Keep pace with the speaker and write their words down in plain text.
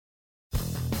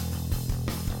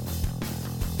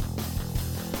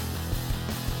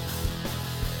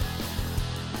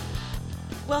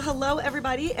Well, hello,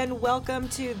 everybody, and welcome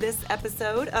to this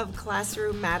episode of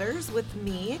Classroom Matters with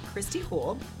me, Christy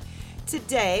Houle.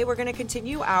 Today, we're going to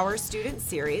continue our student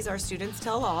series, our Students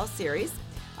Tell All series.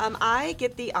 I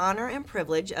get the honor and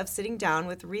privilege of sitting down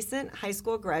with recent high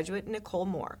school graduate Nicole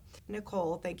Moore.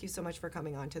 Nicole, thank you so much for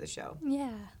coming on to the show.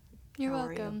 Yeah, you're How are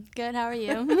welcome. you? Good, how are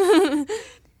you?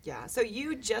 Yeah, so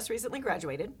you just recently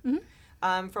graduated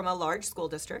from a large school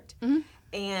district,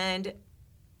 and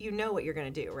you know what you're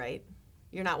going to do, right?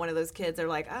 You're not one of those kids that are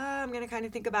like, I'm going to kind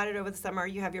of think about it over the summer.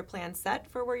 You have your plan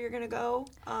set for where you're going to go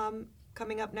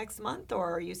coming up next month, or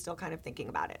are you still kind of thinking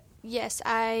about it? Yes,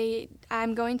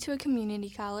 I'm going to a community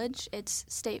college. It's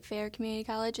State Fair Community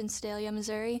College in Sedalia,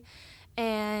 Missouri.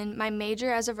 And my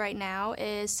major as of right now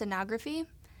is scenography,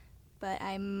 but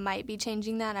I might be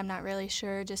changing that. I'm not really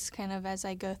sure. Just kind of as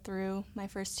I go through my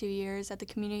first 2 years at the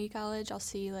community college, I'll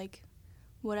see like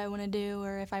what I want to do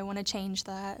or if I want to change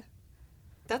that.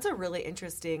 That's a really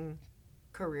interesting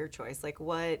career choice. Like,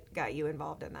 what got you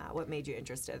involved in that? What made you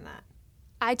interested in that?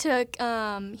 I took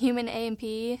human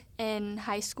A&P in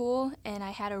high school, and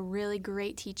I had a really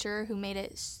great teacher who made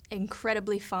it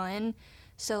incredibly fun.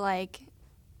 So, like,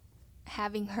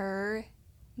 having her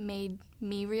made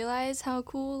me realize how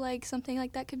cool, like, something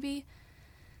like that could be.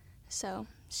 So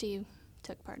she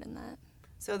took part in that.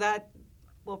 So that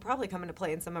will probably come into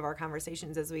play in some of our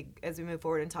conversations as we move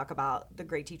forward and talk about the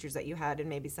great teachers that you had and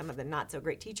maybe some of the not so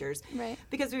great teachers. Right.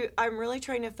 Because I'm really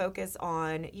trying to focus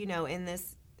on, in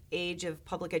this age of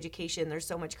public education, there's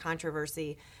so much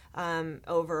controversy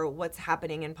over what's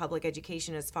happening in public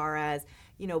education as far as,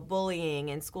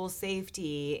 bullying and school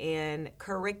safety and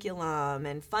curriculum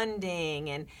and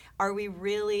funding. And are we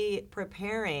really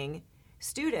preparing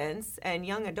students and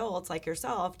young adults like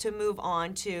yourself to move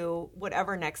on to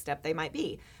whatever next step they might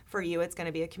be? For you, it's going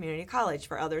to be a community college.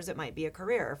 For others, it might be a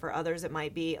career. For others, it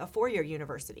might be a four-year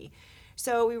university.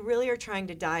 So we really are trying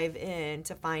to dive in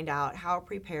to find out how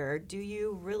prepared do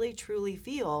you really truly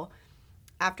feel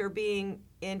after being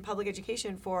in public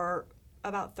education for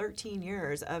about 13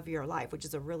 years of your life, which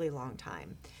is a really long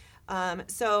time.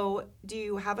 So do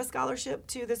you have a scholarship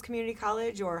to this community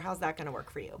college, or how's that going to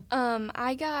work for you?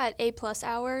 I got A+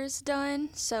 hours done,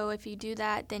 so if you do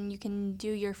that, then you can do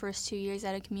your first 2 years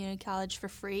at a community college for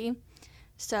free.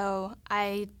 So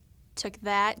I took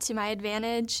that to my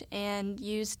advantage and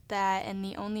used that, and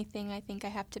the only thing I think I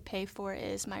have to pay for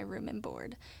is my room and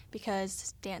board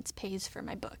because dance pays for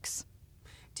my books.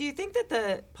 Do you think that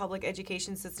the public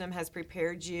education system has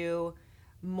prepared you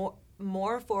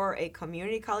more for a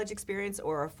community college experience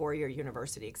or a four-year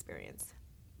university experience?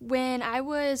 When I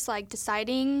was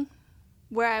deciding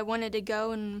where I wanted to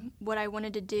go and what I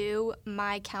wanted to do,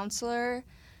 my counselor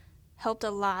helped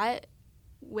a lot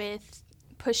with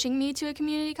pushing me to a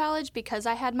community college because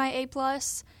I had my A+,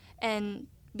 and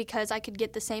because I could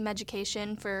get the same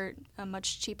education for a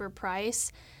much cheaper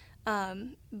price.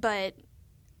 But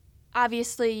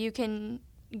obviously you can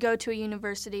go to a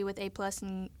university with A+,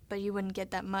 but you wouldn't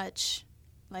get that much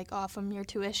off from your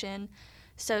tuition.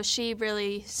 So she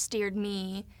really steered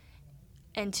me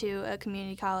into a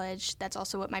community college. That's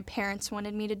also what my parents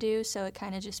wanted me to do, so it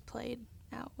kind of just played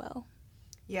out well.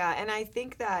 Yeah, and I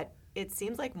think that it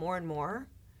seems like more and more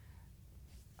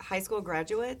high school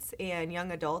graduates and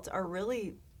young adults are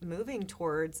really moving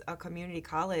towards a community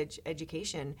college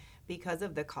education because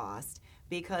of the cost,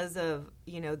 because of,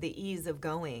 the ease of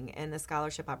going and the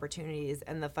scholarship opportunities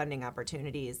and the funding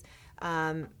opportunities.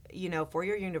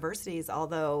 Four-year universities,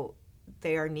 although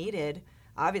they are needed,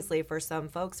 obviously, for some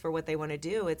folks for what they want to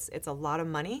do, it's a lot of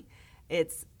money.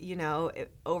 It's,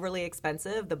 overly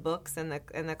expensive, the books and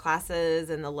the classes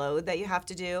and the load that you have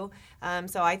to do.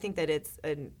 So I think that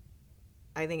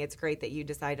I think it's great that you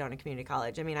decided on a community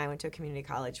college. I mean, I went to a community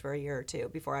college for a year or two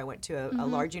before I went to a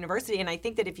large university. And I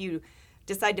think that if you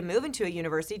decide to move into a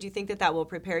university, do you think that will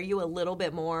prepare you a little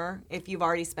bit more if you've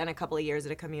already spent a couple of years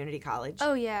at a community college?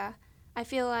 Oh, yeah. I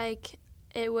feel like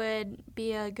it would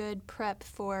be a good prep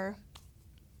for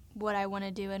what I want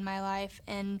to do in my life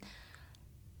and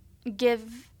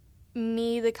give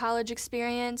me the college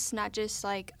experience, not just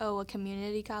a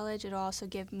community college. It'll also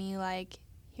give me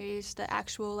here's the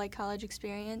actual college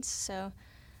experience. So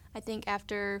I think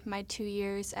after my 2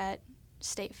 years at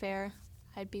State Fair,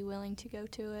 I'd be willing to go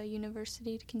to a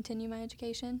university to continue my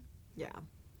education. Yeah.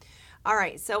 All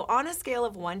right. So on a scale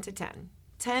of 1 to 10,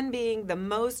 10 being the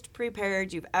most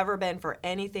prepared you've ever been for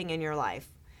anything in your life,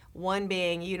 1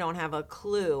 being you don't have a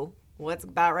clue what's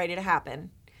about ready to happen,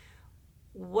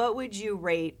 what would you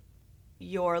rate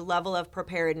your level of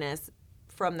preparedness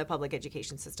from the public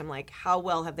education system? How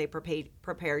well have they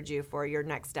prepared you for your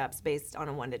next steps based on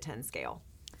a 1 to 10 scale?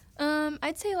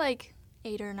 I'd say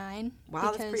 8 or 9.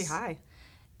 Wow, that's pretty high.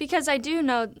 Because I do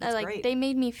know, Great. they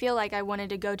made me feel like I wanted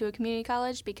to go to a community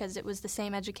college because it was the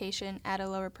same education at a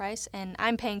lower price, and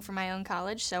I'm paying for my own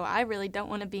college, so I really don't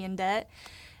want to be in debt.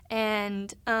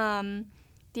 And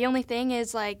the only thing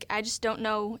is, like, I just don't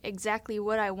know exactly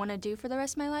what I want to do for the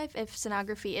rest of my life, if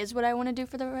sonography is what I want to do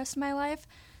for the rest of my life.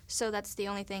 So that's the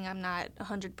only thing I'm not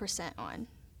 100% on.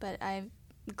 But I'm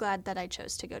glad that I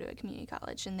chose to go to a community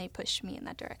college, and they pushed me in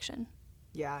that direction.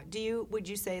 Yeah. Would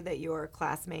you say that your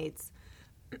classmates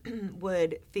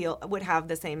would have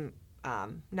the same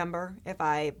number if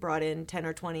I brought in 10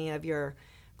 or 20 of your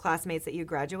classmates that you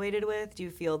graduated with? Do you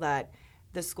feel that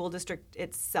the school district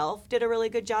itself did a really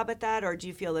good job at that, or do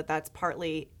you feel that that's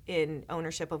partly in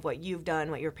ownership of what you've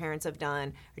done, what your parents have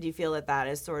done, or do you feel that that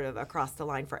is sort of across the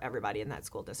line for everybody in that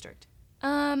school district?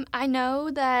 I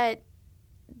know that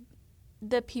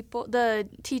the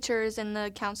teachers and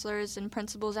the counselors and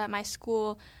principals at my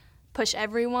school push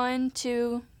everyone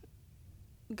to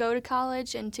go to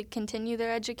college and to continue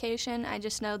their education. I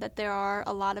just know that there are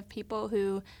a lot of people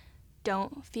who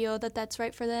don't feel that that's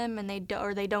right for them, and they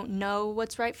don't know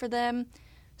what's right for them.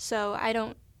 So I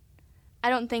don't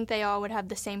think they all would have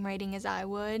the same rating as I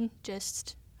would.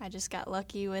 I just got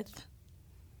lucky with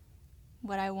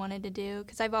what I wanted to do,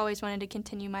 because I've always wanted to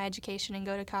continue my education and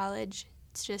go to college.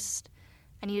 It's just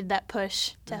I needed that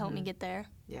push to help me get there.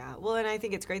 Yeah, well, and I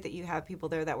think it's great that you have people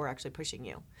there that were actually pushing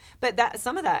you. But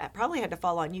some of that probably had to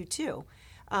fall on you, too.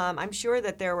 I'm sure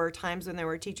that there were times when there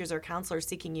were teachers or counselors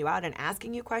seeking you out and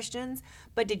asking you questions,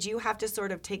 but did you have to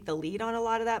sort of take the lead on a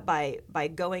lot of that by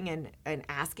going and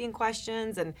asking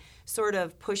questions and sort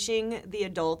of pushing the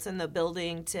adults in the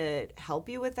building to help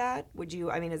you with that?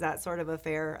 Is that sort of a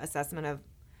fair assessment of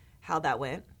how that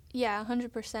went? Yeah,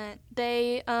 100%.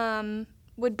 They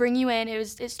would bring you in.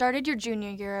 It started your junior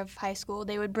year of high school.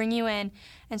 They would bring you in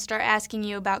and start asking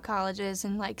you about colleges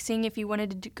and like seeing if you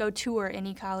wanted to go tour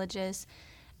any colleges.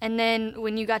 And then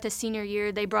when you got to senior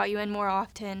year, they brought you in more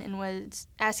often and was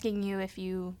asking you if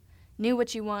you knew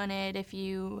what you wanted, if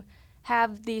you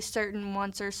have these certain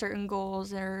wants or certain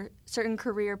goals or certain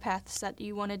career paths that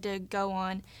you wanted to go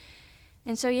on.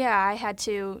 And so, yeah, I had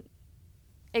to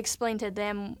explain to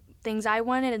them things I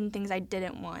wanted and things I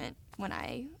didn't want when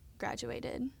I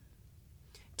graduated.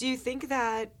 Do you think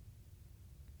that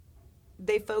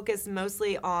they focus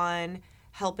mostly on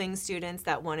helping students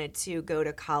that wanted to go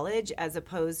to college as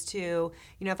opposed to,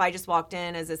 if I just walked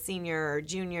in as a senior or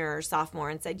junior or sophomore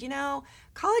and said,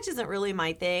 college isn't really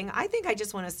my thing. I think I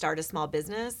just want to start a small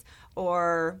business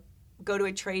or go to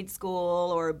a trade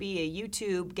school or be a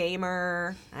YouTube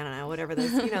gamer. I don't know, whatever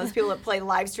those, those people that play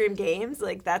live stream games,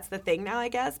 like that's the thing now, I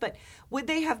guess. But would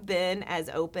they have been as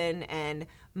open and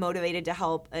motivated to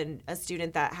help a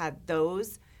student that had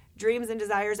those dreams and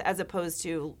desires as opposed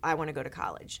to, I want to go to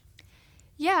college?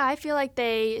 Yeah, I feel like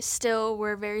they still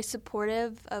were very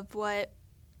supportive of what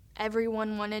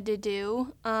everyone wanted to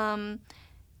do.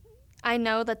 I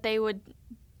know that they would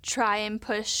try and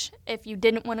push, if you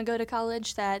didn't want to go to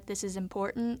college, that this is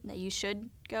important, that you should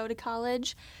go to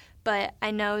college. But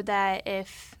I know that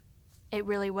if it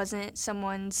really wasn't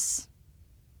someone's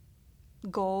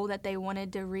goal that they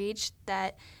wanted to reach,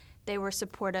 that they were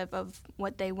supportive of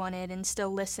what they wanted and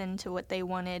still listened to what they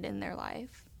wanted in their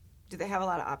life. Do they have a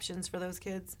lot of options for those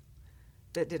kids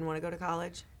that didn't want to go to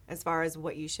college as far as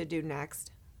what you should do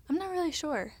next? I'm not really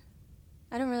sure.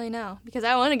 I don't really know because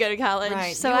I want to go to college.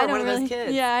 Right. So you were I don't one of really, those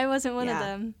kids. Yeah, I wasn't one of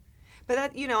them. But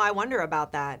that, I wonder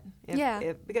about that.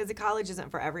 Because the college isn't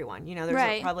for everyone.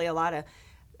 There's probably a lot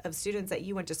of students that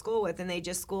you went to school with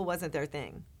and school wasn't their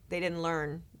thing. They didn't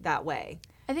learn that way.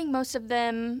 I think most of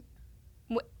them,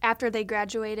 after they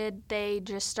graduated, they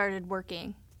just started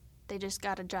working. They just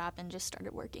got a job and just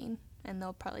started working, and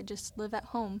they'll probably just live at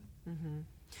home. Mm-hmm.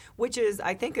 Which is,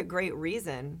 I think, a great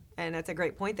reason, and that's a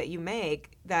great point that you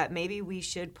make, that maybe we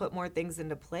should put more things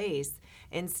into place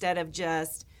instead of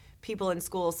just people in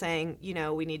school saying,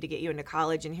 we need to get you into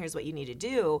college and here's what you need to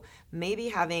do. Maybe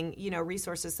having,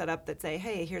 resources set up that say,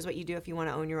 hey, here's what you do if you want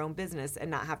to own your own business and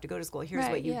not have to go to school. Here's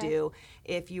what you do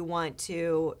if you want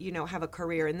to, have a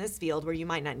career in this field where you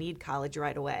might not need college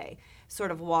right away.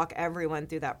 Sort of walk everyone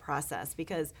through that process,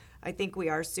 because I think we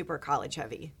are super college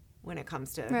heavy when it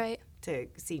comes to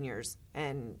seniors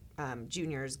and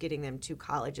juniors. Getting them to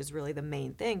college is really the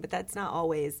main thing, but that's not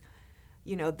always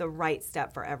the right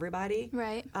step for everybody.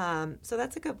 Right. So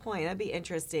that's a good point. That'd be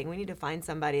interesting. We need to find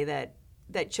somebody that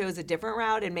chose a different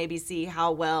route and maybe see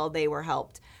how well they were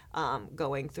helped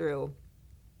going through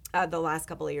the last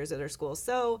couple of years of their school.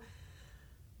 So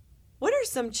what are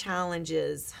some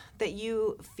challenges that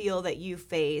you feel that you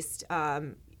faced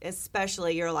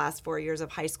especially your last 4 years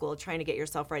of high school, trying to get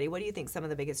yourself ready, what do you think some of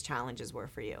the biggest challenges were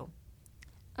for you?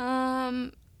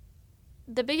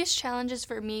 The biggest challenges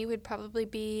for me would probably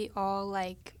be all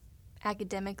like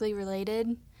academically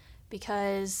related,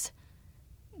 because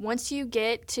once you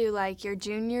get to like your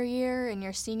junior year and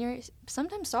your senior,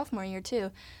 sometimes sophomore year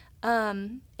too,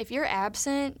 if you're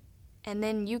absent and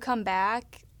then you come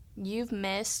back, you've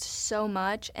missed so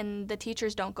much, and the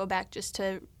teachers don't go back just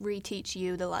to reteach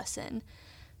you the lesson.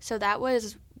 So that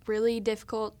was really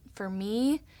difficult for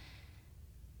me,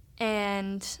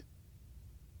 and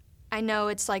I know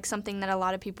it's like something that a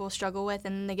lot of people struggle with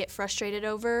and they get frustrated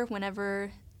over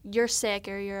whenever you're sick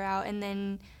or you're out, and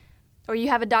then, or you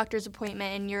have a doctor's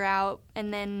appointment and you're out,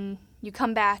 and then you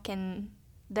come back and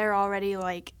they're already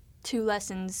like 2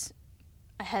 lessons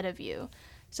ahead of you.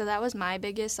 So that was my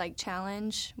biggest like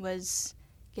challenge, was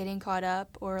getting caught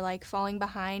up or like falling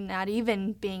behind, not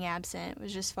even being absent,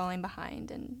 was just falling behind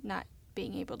and not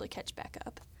being able to catch back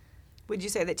up. Would you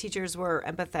say that teachers were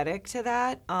empathetic to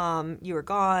that? You were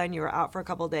gone, you were out for a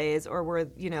couple days, or we're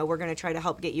going to try to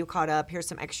help get you caught up. Here's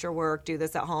some extra work, do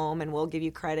this at home, and we'll give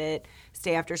you credit.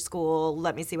 Stay after school.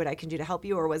 Let me see what I can do to help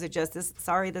you. Or was it just this?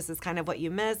 Sorry, this is kind of what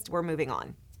you missed. We're moving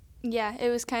on. Yeah, it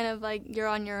was kind of like you're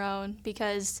on your own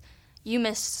because you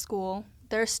missed school.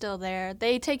 They're still there.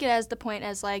 They take it as the point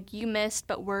as like you missed,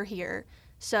 but we're here,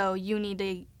 so you need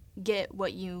to get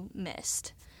what you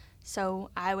missed. So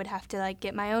I would have to like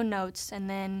get my own notes, and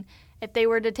then if they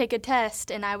were to take a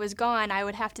test and I was gone, I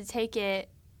would have to take it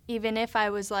even if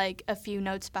I was like a few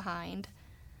notes behind.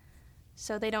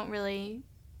 So they don't really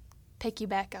pick you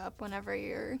back up whenever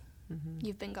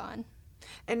you've been gone.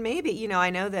 And maybe, I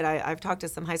know that I've talked to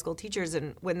some high school teachers,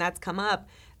 and when that's come up,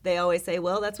 they always say,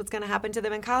 well, that's what's going to happen to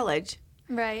them in college.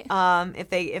 Right. If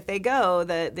they go,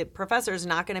 the professor's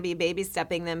not going to be baby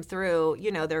stepping them through,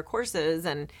 their courses.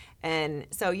 And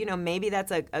so, maybe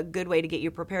that's a good way to get you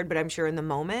prepared. But I'm sure in the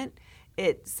moment,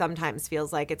 it sometimes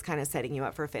feels like it's kind of setting you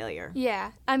up for failure.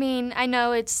 Yeah. I mean, I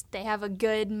know they have a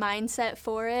good mindset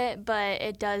for it, but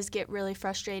it does get really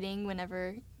frustrating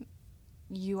whenever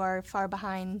you are far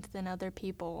behind than other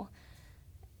people.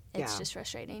 It's just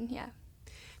frustrating. Yeah.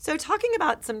 So talking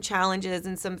about some challenges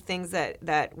and some things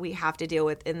that we have to deal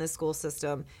with in the school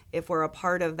system if we're a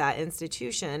part of that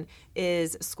institution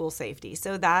is school safety.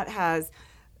 So that has,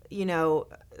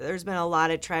 there's been a lot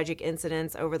of tragic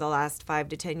incidents over the last 5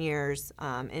 to 10 years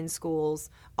in schools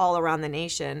all around the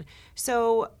nation.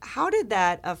 So how did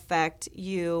that affect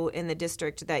you in the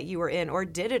district that you were in, or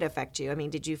did it affect you? I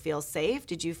mean, did you feel safe?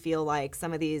 Did you feel like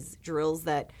some of these drills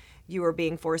that you were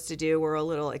being forced to do were a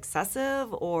little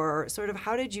excessive, or sort of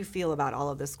how did you feel about all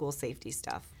of the school safety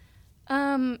stuff?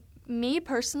 Me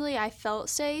personally, I felt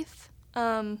safe.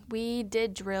 We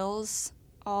did drills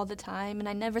all the time, and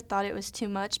I never thought it was too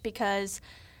much because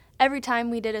every time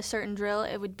we did a certain drill,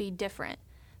 it would be different.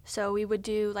 So we would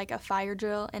do like a fire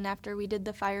drill, and after we did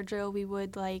the fire drill, we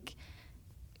would like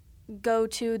go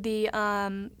to the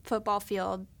football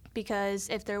field, because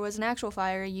if there was an actual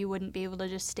fire, you wouldn't be able to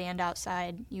just stand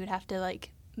outside. You would have to,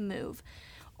 like, move.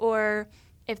 Or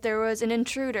if there was an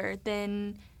intruder,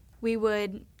 then we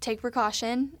would take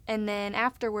precaution, and then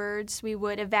afterwards we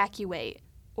would evacuate.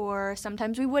 Or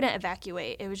sometimes we wouldn't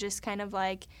evacuate. It was just kind of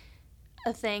like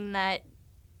a thing that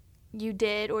you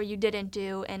did or you didn't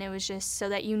do, and it was just so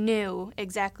that you knew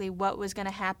exactly what was going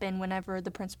to happen whenever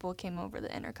the principal came over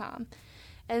the intercom.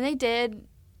 And they did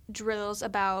drills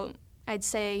about, I'd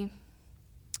say,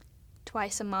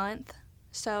 twice a month.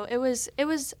 So it was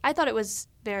I thought it was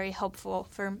very helpful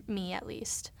for me, at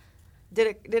least.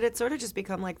 Did it sort of just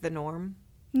become like the norm?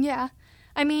 Yeah.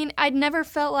 I mean, I'd never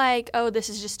felt like, oh, this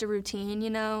is just a routine,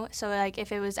 So like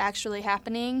if it was actually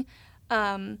happening,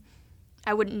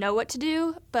 I wouldn't know what to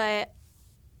do, but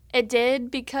it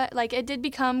did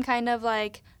become kind of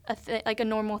like a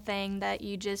normal thing that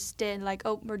you just did, like,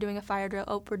 oh, we're doing a fire drill,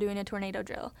 oh, we're doing a tornado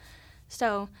drill.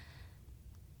 So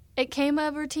it came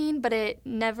a routine, but it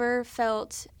never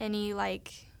felt any,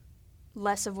 like,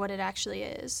 less of what it actually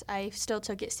is. I still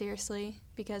took it seriously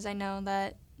because I know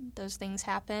that those things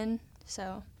happen,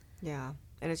 so. Yeah,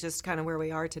 and it's just kind of where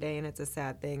we are today, and it's a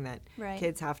sad thing that right.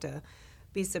 Kids have to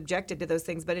be subjected to those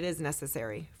things, but it is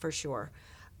necessary, for sure.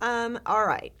 All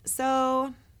right,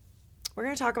 so we're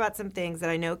going to talk about some things that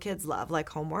I know kids love, like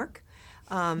homework.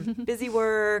 Busy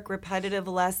work, repetitive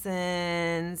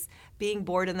lessons, being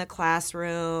bored in the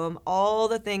classroom, all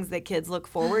the things that kids look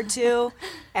forward to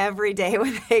every day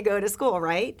when they go to school,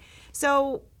 right?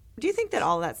 So do you think that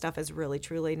all that stuff is really,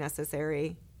 truly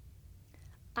necessary?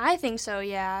 I think so,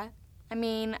 yeah. I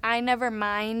mean, I never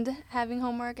mind having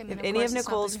homework. I mean, If any of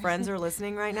Nicole's friends are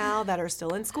listening right now that are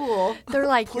still in school, they're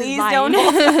like, please "You're don't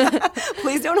lying."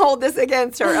 please don't hold this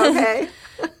against her, okay?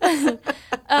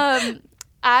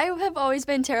 I have always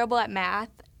been terrible at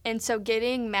math, and so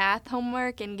getting math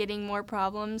homework and getting more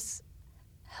problems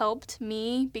helped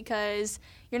me because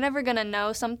you're never going to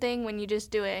know something when you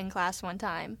just do it in class one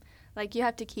time. Like, you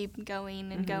have to keep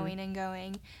going and going and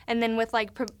going. And then with,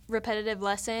 like, repetitive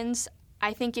lessons,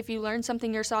 I think if you learn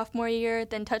something your sophomore year,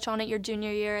 then touch on it your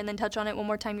junior year, and then touch on it one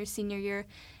more time your senior year,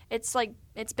 it's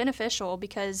beneficial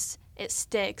because it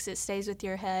sticks. It stays with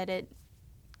your head. It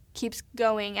keeps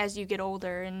going as you get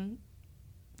older and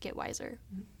get wiser.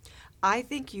 I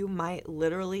think you might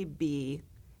literally be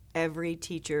every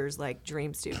teacher's, like,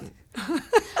 dream student.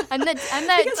 I'm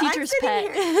that teacher's pet.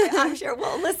 I'm sure.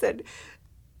 Well, listen,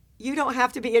 you don't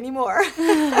have to be anymore.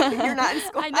 You're not in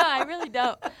school. I know, I really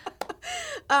don't.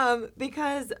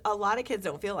 Because a lot of kids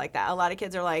don't feel like that. A lot of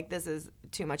kids are like, this is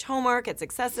too much homework, it's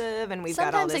excessive, and we've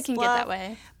got all this Sometimes it can fluff. get that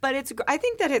way. But I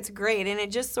think that it's great, and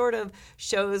it just sort of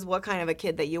shows what kind of a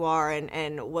kid that you are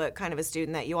and what kind of a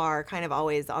student that you are, kind of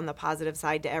always on the positive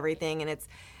side to everything. And it's,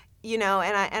 you know,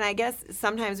 and I guess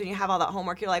sometimes when you have all that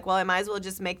homework, you're like, well, I might as well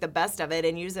just make the best of it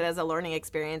and use it as a learning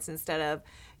experience instead of,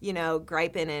 you know,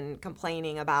 griping and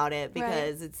complaining about it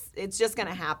because it's just going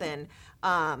to happen.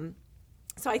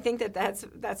 So I think that's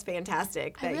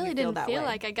fantastic. That I really you didn't that feel way.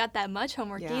 like I got that much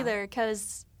homework Yeah. either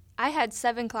because I had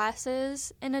 7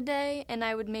 classes in a day, and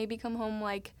I would maybe come home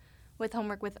like with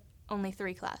homework with only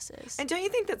 3 classes. And don't you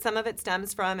think that some of it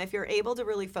stems from if you're able to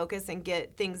really focus and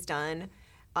get things done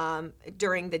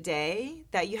during the day,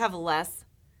 that you have less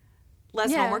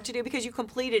Yeah. homework to do because you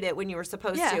completed it when you were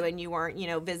supposed Yeah. to and you weren't, you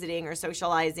know, visiting or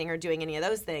socializing or doing any of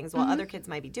those things while other kids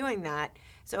might be doing that.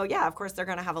 So, yeah, of course, they're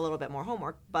going to have a little bit more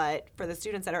homework. But for the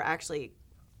students that are actually,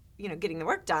 you know, getting the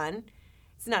work done,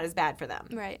 it's not as bad for them.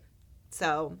 Right.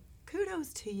 So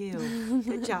kudos to you.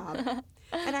 Good job.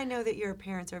 And I know that your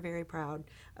parents are very proud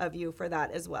of you for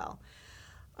that as well.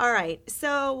 All right.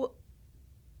 So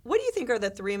what do you think are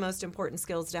the 3 most important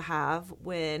skills to have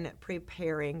when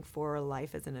preparing for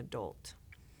life as an adult?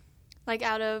 Like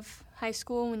out of high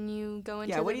school when you go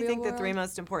into the what do you real think world? the 3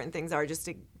 most important things are just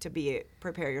to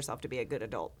prepare yourself to be a good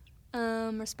adult?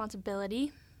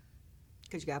 Responsibility.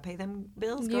 Because you got to pay them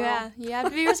bills, girl. Yeah, you have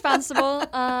to be responsible.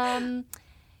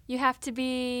 You have to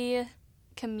be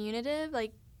communicative.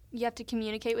 Like, you have to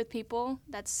communicate with people.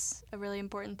 That's a really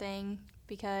important thing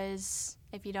because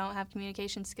if you don't have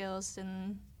communication skills,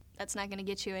 then that's not going to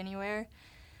get you anywhere.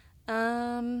 I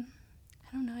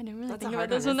don't know. I didn't really That's think a about hard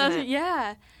this one, one. isn't it?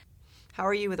 Yeah. How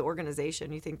are you with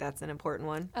organization? You think that's an important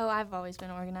one? Oh, I've always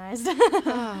been organized.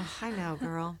 Oh, I know,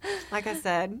 girl. Like I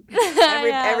said,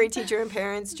 every teacher and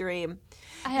parent's dream.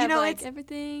 I have it's-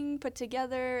 everything put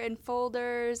together in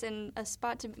folders and a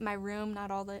spot to my room.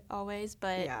 Not always,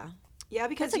 but Yeah,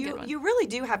 because That's a good one. you really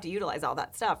do have to utilize all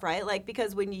that stuff, right? Like,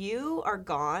 because when you are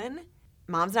gone,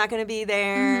 mom's not going to be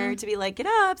there to be like, get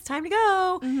up, it's time to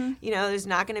go. You know, there's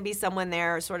not going to be someone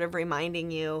there sort of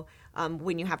reminding you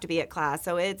when you have to be at class.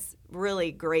 So it's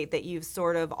really great that you've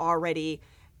sort of already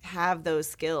have those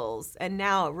skills. And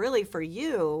now really for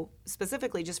you,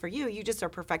 specifically just for you, you just are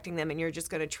perfecting them and you're just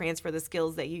going to transfer the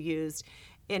skills that you used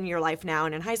in your life now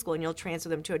and in high school, and you'll transfer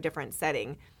them to a different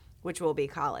setting, which will be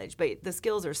college. But the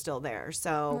skills are still there.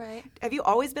 So Right. have you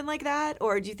always been like that?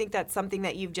 Or do you think that's something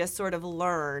that you've just sort of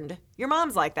learned? Your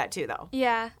mom's like that too, though.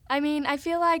 Yeah, I mean, I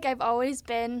feel like I've always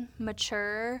been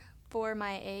mature for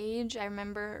my age. I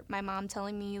remember my mom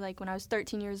telling me, like, when I was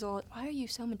 13 years old, why are you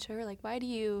so mature? Like, why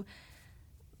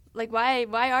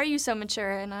are you so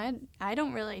mature? And I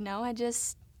don't really know.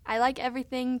 I like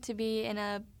everything to be in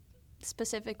a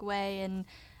specific way, and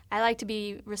I like to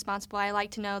be responsible. I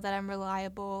like to know that I'm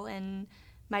reliable and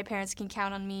my parents can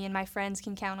count on me and my friends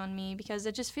can count on me because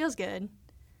it just feels good.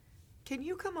 Can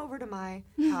you come over to my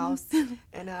house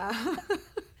and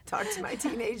talk to my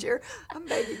teenager? I'm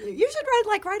begging you. You should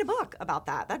write a book about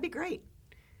that. That'd be great.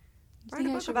 Write a think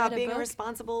I book should about write a being a book?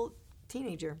 responsible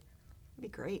teenager. That'd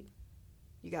be great.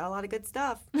 You got a lot of good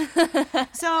stuff.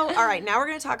 So, all right, now we're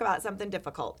going to talk about something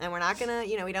difficult. And we're not going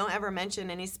to, we don't ever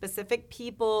mention any specific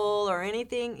people or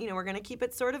anything. We're going to keep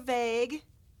it sort of vague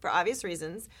for obvious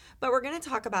reasons. But we're going to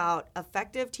talk about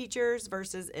effective teachers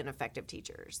versus ineffective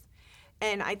teachers.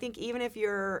 And I think even if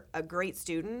you're a great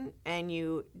student and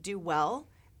you do well,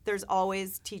 there's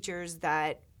always teachers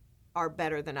that are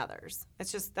better than others.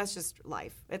 That's just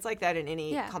life. It's like that in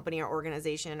any company or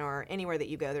organization or anywhere that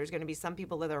you go. There's going to be some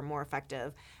people that are more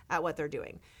effective at what they're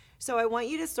doing. So I want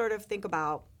you to sort of think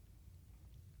about,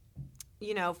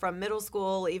 from middle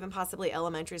school, even possibly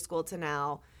elementary school to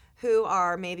now, who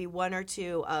are maybe one or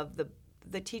two of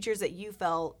the teachers that you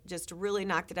felt just really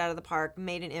knocked it out of the park,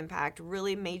 made an impact,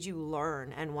 really made you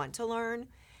learn and want to learn?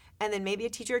 And then maybe a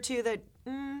teacher or two that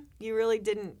you really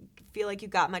didn't feel like you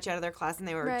got much out of their class and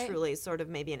they were Right. truly sort of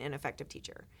maybe an ineffective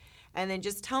teacher. And then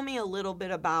just tell me a little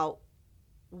bit about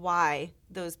why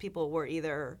those people were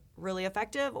either really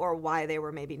effective or why they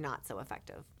were maybe not so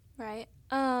effective. Right.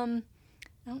 I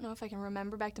don't know if I can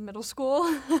remember back to middle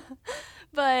school,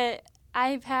 but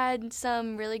I've had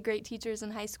some really great teachers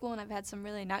in high school, and I've had some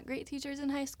really not great teachers in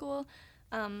high school.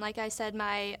 Like I said,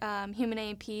 my human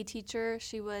A&P teacher,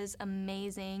 she was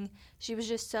amazing. She was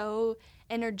just so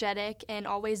energetic and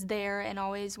always there and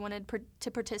always wanted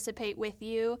to participate with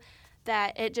you,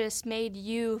 that it just made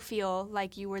you feel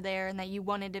like you were there and that you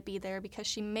wanted to be there because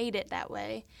she made it that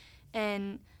way.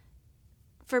 And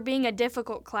for being a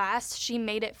difficult class, she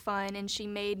made it fun and she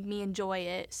made me enjoy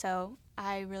it. So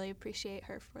I really appreciate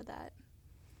her for that.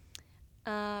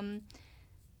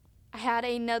 I had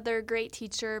another great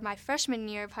teacher my freshman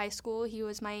year of high school. He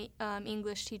was my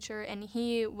English teacher, and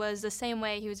he was the same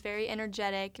way. He was very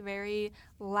energetic, very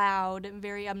loud,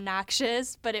 very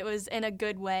obnoxious, but it was in a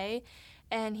good way.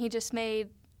 And he just made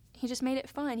it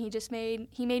fun.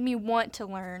 He made me want to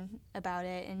learn about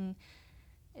it, and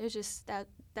it was just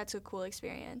that's a cool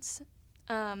experience.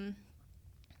 I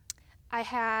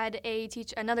had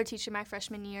another teacher my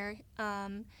freshman year.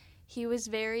 He was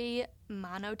very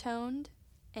monotoned,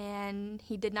 and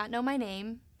he did not know my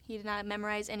name. He did not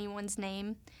memorize anyone's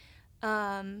name.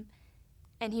 And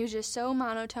he was just so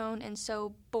monotone and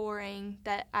so boring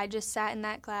that I just sat in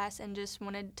that class and just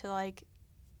wanted to,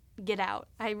 get out.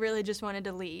 I really just wanted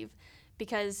to leave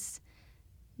because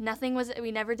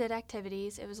we never did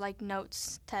activities. It was like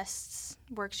notes, tests,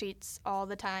 worksheets all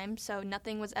the time. So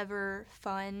nothing was ever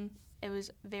fun. It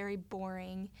was very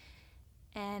boring,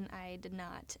 and I did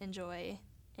not enjoy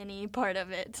any part of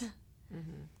it.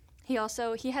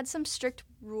 Mm-hmm. He had some strict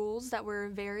rules that were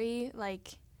very,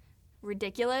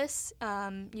 ridiculous.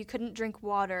 You couldn't drink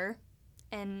water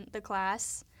in the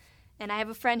class. And I have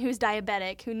a friend who's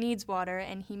diabetic who needs water,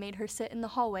 and he made her sit in the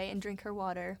hallway and drink her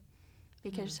water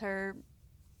because her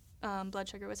blood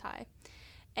sugar was high.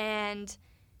 And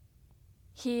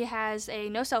he has a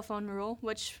no cell phone rule,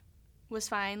 which was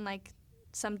fine.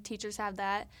 Some teachers have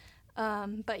that.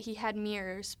 But he had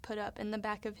mirrors put up in the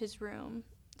back of his room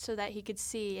so that he could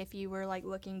see if you were,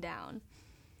 looking down.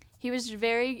 It was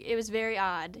very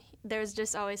odd. There was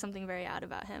just always something very odd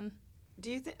about him. Do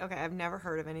you think? Okay, I've never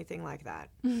heard of anything like that.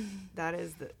 That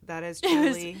is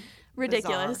truly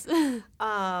ridiculous. Do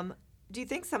you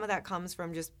think some of that comes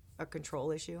from just a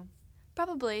control issue?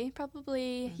 Probably.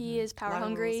 Mm-hmm. He is power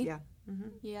hungry. Rules, yeah. Mm-hmm.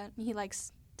 Yeah, he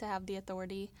likes to have the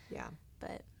authority. Yeah.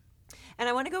 And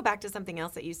I want to go back to something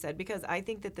else that you said, because I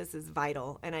think that this is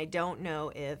vital, and I don't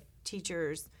know if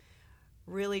teachers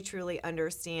really truly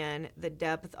understand the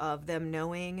depth of them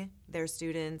knowing their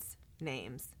students'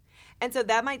 names. And so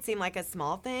that might seem like a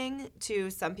small thing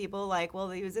to some people, well,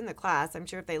 he was in the class. I'm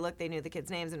sure if they looked, they knew the kids'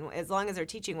 names. And as long as they're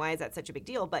teaching, why is that such a big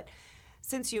deal? But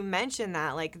since you mentioned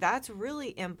that, that's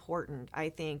really important, I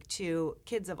think, to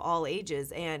kids of all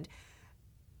ages. And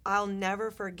I'll never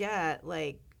forget,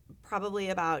 probably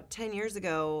about 10 years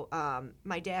ago,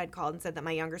 my dad called and said that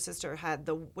my younger sister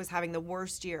was having the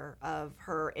worst year of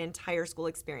her entire school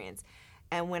experience.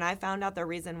 And when I found out the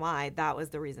reason why, that was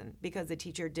the reason, because the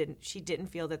teacher didn't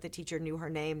feel that the teacher knew her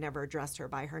name, never addressed her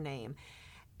by her name.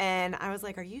 And I was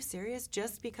like, are you serious?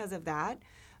 Just because of that?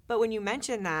 But when you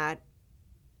mention that,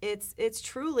 it's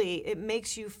truly, it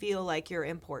makes you feel like you're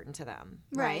important to them,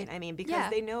 right? I mean, because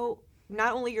they know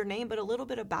not only your name, but a little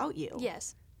bit about you.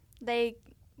 Yes.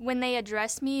 When they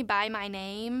address me by my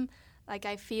name,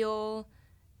 I feel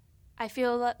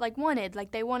wanted.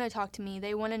 They want to talk to me.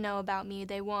 They want to know about me.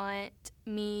 They want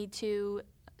me to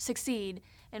succeed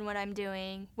in what I'm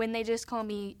doing. When they just call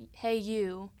me, hey,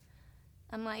 you,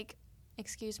 I'm like,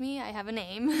 excuse me, I have a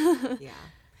name. Yeah.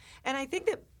 And I think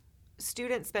that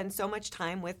students spend so much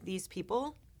time with these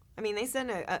people. I mean, they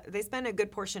spend a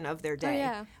good portion of their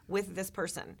day with this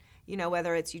person.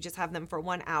 Whether it's you just have them for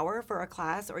 1 hour for a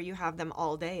class or you have them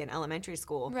all day in elementary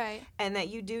school. Right. And that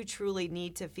you do truly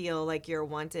need to feel like you're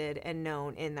wanted and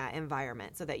known in that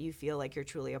environment so that you feel like you're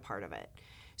truly a part of it.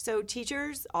 So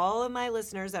teachers, all of my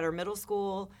listeners that are middle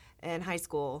school and high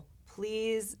school,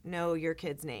 please know your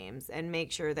kids' names and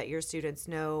make sure that your students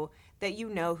know that you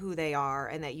know who they are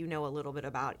and that you know a little bit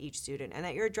about each student and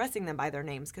that you're addressing them by their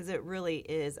names, because it really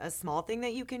is a small thing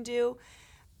that you can do.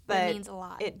 But it means a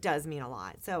lot. It does mean a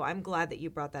lot. So I'm glad that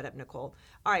you brought that up, Nicole.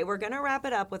 All right, we're going to wrap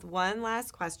it up with one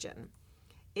last question.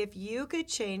 If you could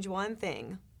change one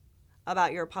thing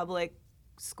about your public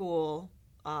school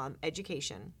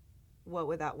education, what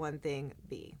would that one thing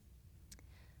be?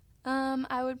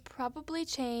 I would probably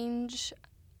change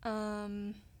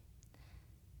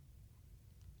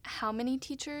how many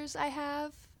teachers I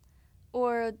have,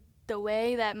 or the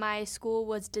way that my school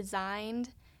was designed,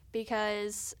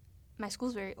 because my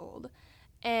school's very old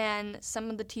and some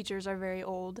of the teachers are very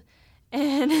old,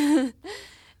 and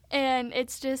and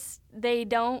it's just they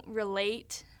don't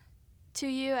relate to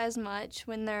you as much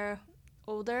when they're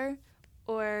older,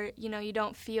 or you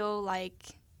don't feel like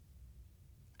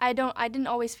I didn't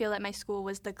always feel that my school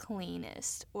was the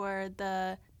cleanest or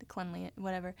the cleanliest,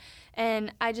 whatever.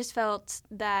 And I just felt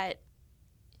that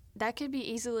could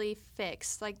be easily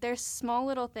fixed. Like, there's small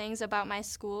little things about my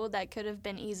school that could have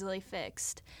been easily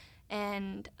fixed.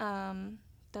 And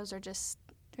they're just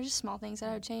small things that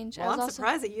I would change. Well, I'm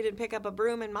surprised that you didn't pick up a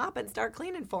broom and mop and start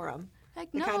cleaning for them.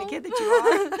 Heck, the no. kind of kid that you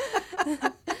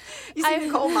are. You see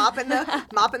Nicole mopping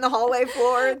the hallway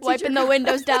floor. Wiping the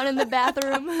windows down in the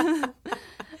bathroom.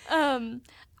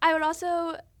 I would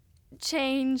also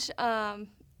change,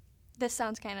 this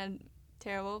sounds kind of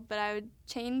terrible, but I would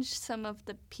change some of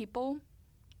the people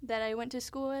that I went to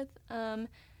school with.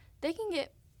 They can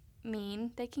get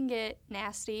mean. They can get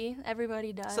nasty.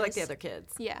 Everybody does. So like the other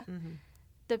kids. Yeah. Mm-hmm.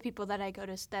 The people that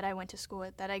I went to school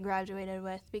with, that I graduated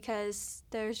with, because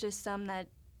there's just some that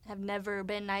have never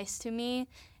been nice to me.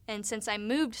 And since I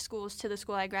moved schools to the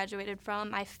school I graduated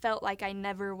from, I felt like I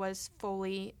never was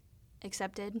fully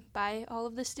accepted by all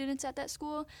of the students at that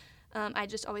school. I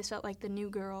just always felt like the new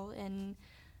girl, and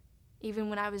even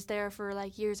when I was there for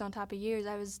like years on top of years,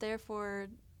 I was there for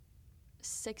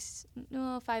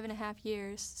 5.5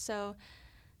 years. So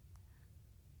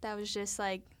that was just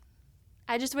like,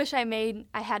 I just wish I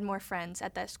had more friends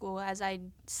at that school, as I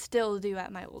still do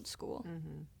at my old school.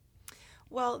 Mm-hmm.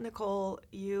 Well, Nicole,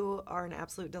 you are an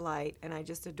absolute delight, and I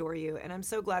just adore you. And I'm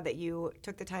so glad that you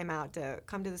took the time out to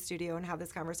come to the studio and have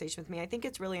this conversation with me. I think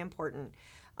it's really important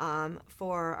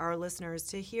for our listeners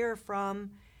to hear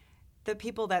from the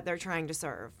people that they're trying to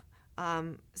serve.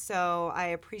 So I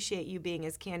appreciate you being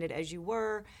as candid as you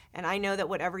were, and I know that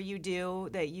whatever you do,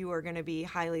 that you are going to be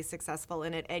highly successful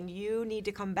in it, and you need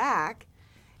to come back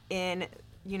in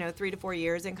 3 to 4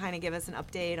 years and kind of give us an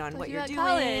update on what you're doing.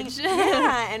 College.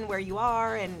 Yeah, and where you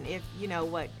are, and if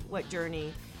what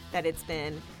journey that it's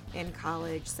been in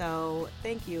college. So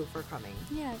thank you for coming.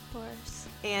 Yeah, of course.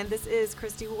 And this is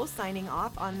Christy Wool signing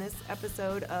off on this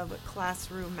episode of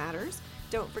Classroom Matters.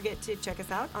 Don't forget to check us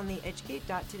out on the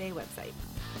Educate.Today website.